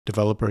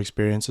Developer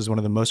experience is one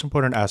of the most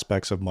important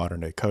aspects of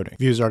modern day coding.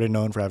 Vue is already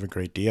known for having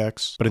great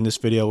DX, but in this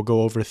video we'll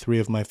go over 3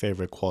 of my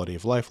favorite quality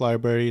of life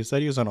libraries that I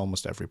use on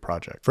almost every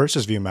project. First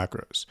is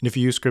vue-macros, and if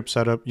you use script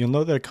setup, you'll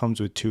know that it comes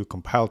with 2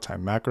 compile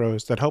time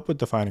macros that help with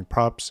defining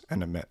props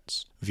and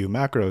emits.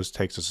 Vue-macros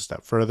takes us a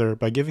step further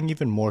by giving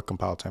even more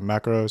compile time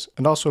macros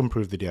and also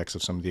improve the DX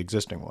of some of the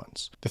existing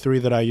ones. The 3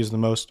 that I use the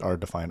most are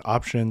define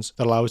options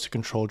that allow us to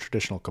control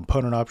traditional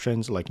component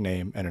options like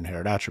name and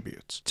inherit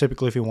attributes.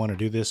 Typically, if you want to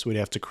do this, we'd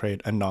have to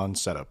create a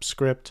non-setup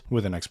script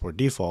with an export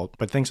default,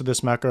 but thanks to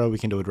this macro, we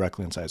can do it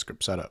directly inside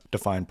script setup.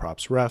 Define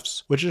props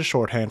refs, which is a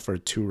shorthand for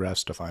 2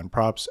 refs define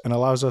props and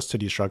allows us to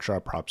destructure our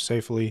props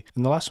safely.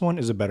 And the last one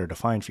is a better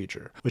define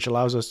feature, which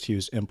allows us to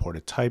use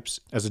imported types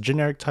as a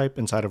generic type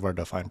inside of our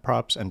define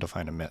props and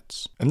define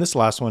emits. And this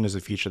last one is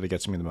the feature that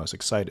gets me the most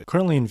excited.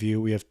 Currently in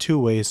Vue, we have 2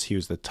 ways to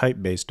use the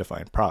type-based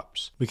define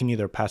props. We can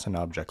either pass an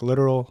object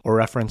literal or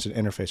reference an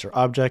interface or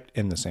object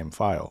in the same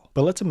file.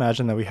 But let's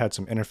imagine that we had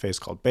some interface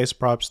called base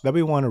props that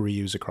we want to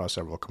reuse across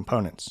several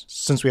components.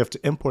 Since we have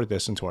to import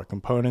this into our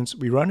components,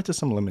 we run into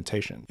some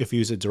limitation. If we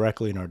use it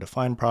directly in our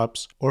define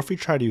props, or if we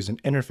try to use an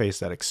interface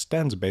that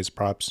extends base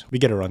props, we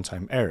get a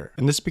runtime error.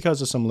 And this is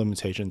because of some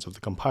limitations of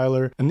the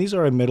compiler, and these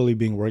are admittedly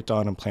being worked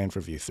on and planned for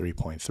Vue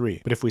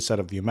 3.3. But if we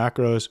set up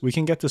vue-macros, we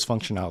can get this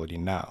functionality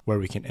now, where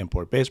we can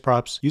import base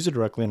props, use it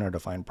directly in our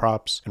define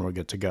props, and we're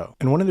good to go.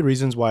 And one of the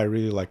reasons why I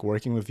really like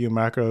working with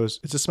vue-macros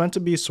is it's meant to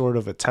be sort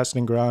of a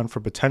testing ground for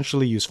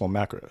potentially useful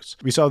macros.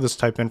 We saw this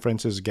type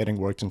inferences getting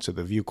worked into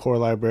the Vue core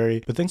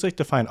library, but things like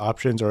define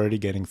options are already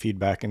getting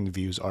feedback in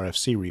Vue's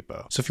RFC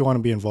repo. So if you want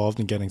to be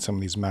involved in getting some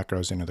of these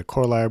macros into the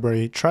core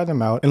library, try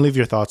them out and leave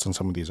your thoughts on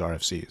some of these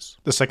RFCs.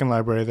 The second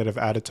library that I've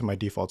added to my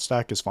default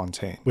stack is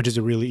Fontaine, which is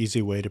a really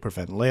easy way to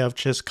prevent layout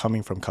shifts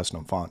coming from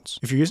custom fonts.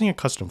 If you're using a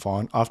custom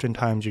font,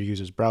 oftentimes your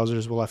user's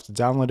browsers will have to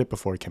download it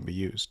before it can be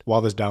used.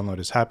 While this download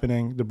is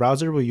happening, the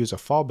browser will use a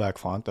fallback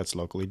font that's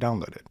locally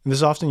downloaded. And this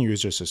is often your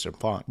user's system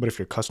font, but if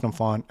your custom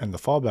font and the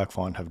fallback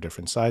font have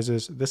different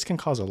sizes, this can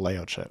cause a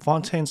layout shift.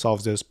 Fontaine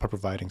solves this by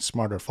providing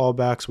smarter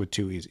fallbacks with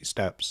 2 easy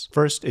steps.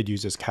 First, it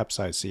uses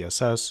capsize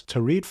CSS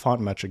to read font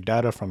metric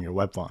data from your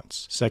web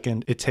fonts.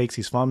 Second, it takes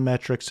these font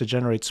metrics to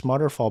generate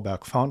smarter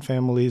fallback font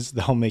families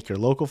that'll make your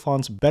local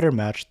fonts better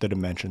match the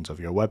dimensions of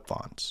your web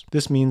fonts.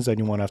 This means that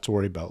you won't have to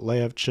worry about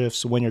layout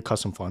shifts when your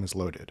custom font is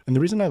loaded. And the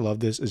reason I love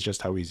this is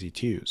just how easy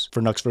to use.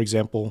 For Nux, for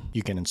example,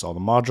 you can install the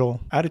module,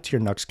 add it to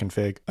your Nux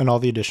config, and all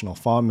the additional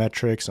font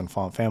metrics and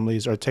font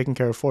families are taken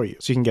care of for you.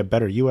 So you can get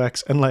better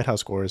UX and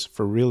lighthouse scores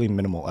for really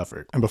minimal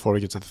effort. And before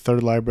we get to the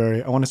third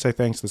library, I want to say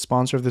thanks to the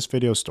sponsor of this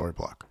video,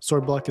 Storyblok.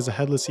 Storyblok is a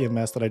headless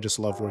CMS that I just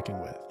love working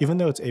with. Even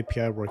though its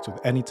API works with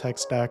any tech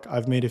stack,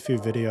 I've made a few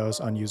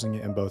videos on using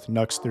it in both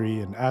Nux 3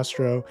 and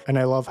Astro, and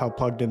I love how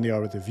plugged in they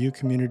are with the Vue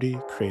community,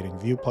 creating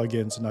Vue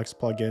plugins, Nux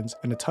plugins,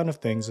 and a ton of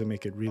things that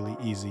make it really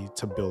easy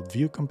to build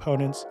Vue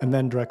components and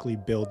then directly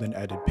build and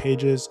edit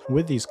pages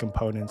with these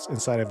components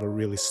inside of a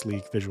really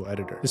sleek visual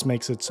editor. This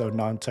makes it so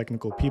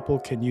non-technical people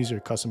can use your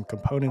custom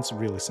components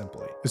really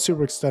simply. It's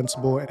super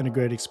extensible and a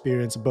great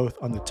experience both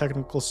on the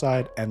technical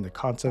side and the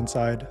content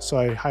side, so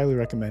I highly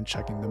recommend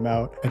checking them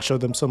out and show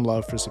them some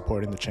love for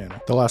supporting the channel.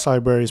 The last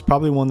library is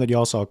probably one that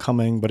y'all saw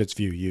coming, but it's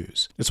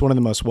Vueuse. It's one of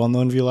the most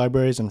well-known Vue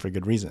libraries, and for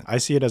good reason. I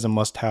see it as a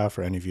must-have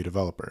for any Vue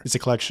developer. It's a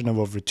collection of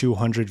over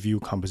 200 Vue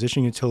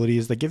composition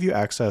utilities that give you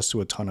access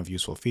to a ton of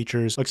useful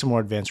features, like some more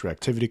advanced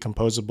reactivity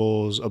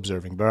composables,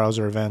 observing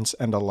browser events,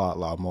 and a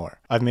lot more.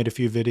 I've made a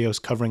few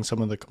videos covering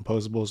some of the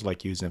composables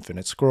like use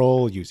infinite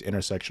scroll, use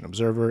intersection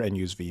observer, and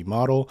use Vue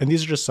model, and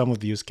these are just some of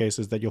the use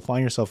cases that you'll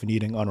find yourself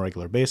needing on a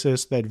regular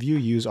basis that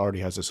Vueuse already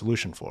has a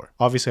solution for.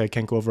 Obviously, I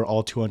can't go over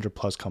all 200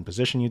 plus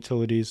composition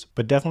utilities,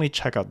 but definitely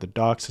check out the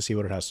docs to see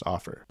what it has to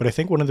offer. But I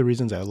think one of the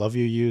reasons I love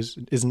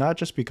Vueuse is not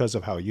just because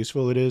of how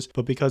useful it is,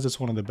 but because it's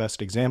one of the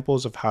best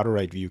examples of how to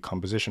write Vue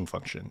composition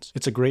functions.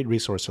 It's a great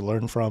resource to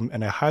learn from,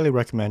 and I highly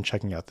recommend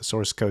checking out the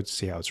source code to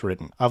see how it's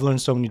written. I've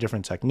learned so many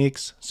different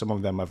techniques, some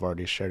of them I've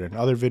already shared in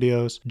other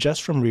videos,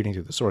 just from reading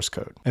through the source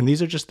code. And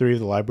these are just 3 of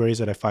the libraries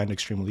that I find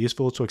extremely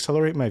useful to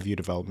accelerate my Vue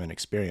development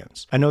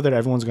experience. I know that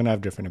everyone's going to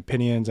have different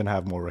opinions and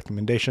have more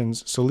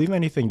recommendations, so leave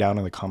anything down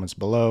in the comments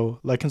below,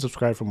 like and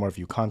subscribe for more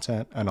Vue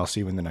content, and I'll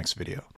see you in the next video.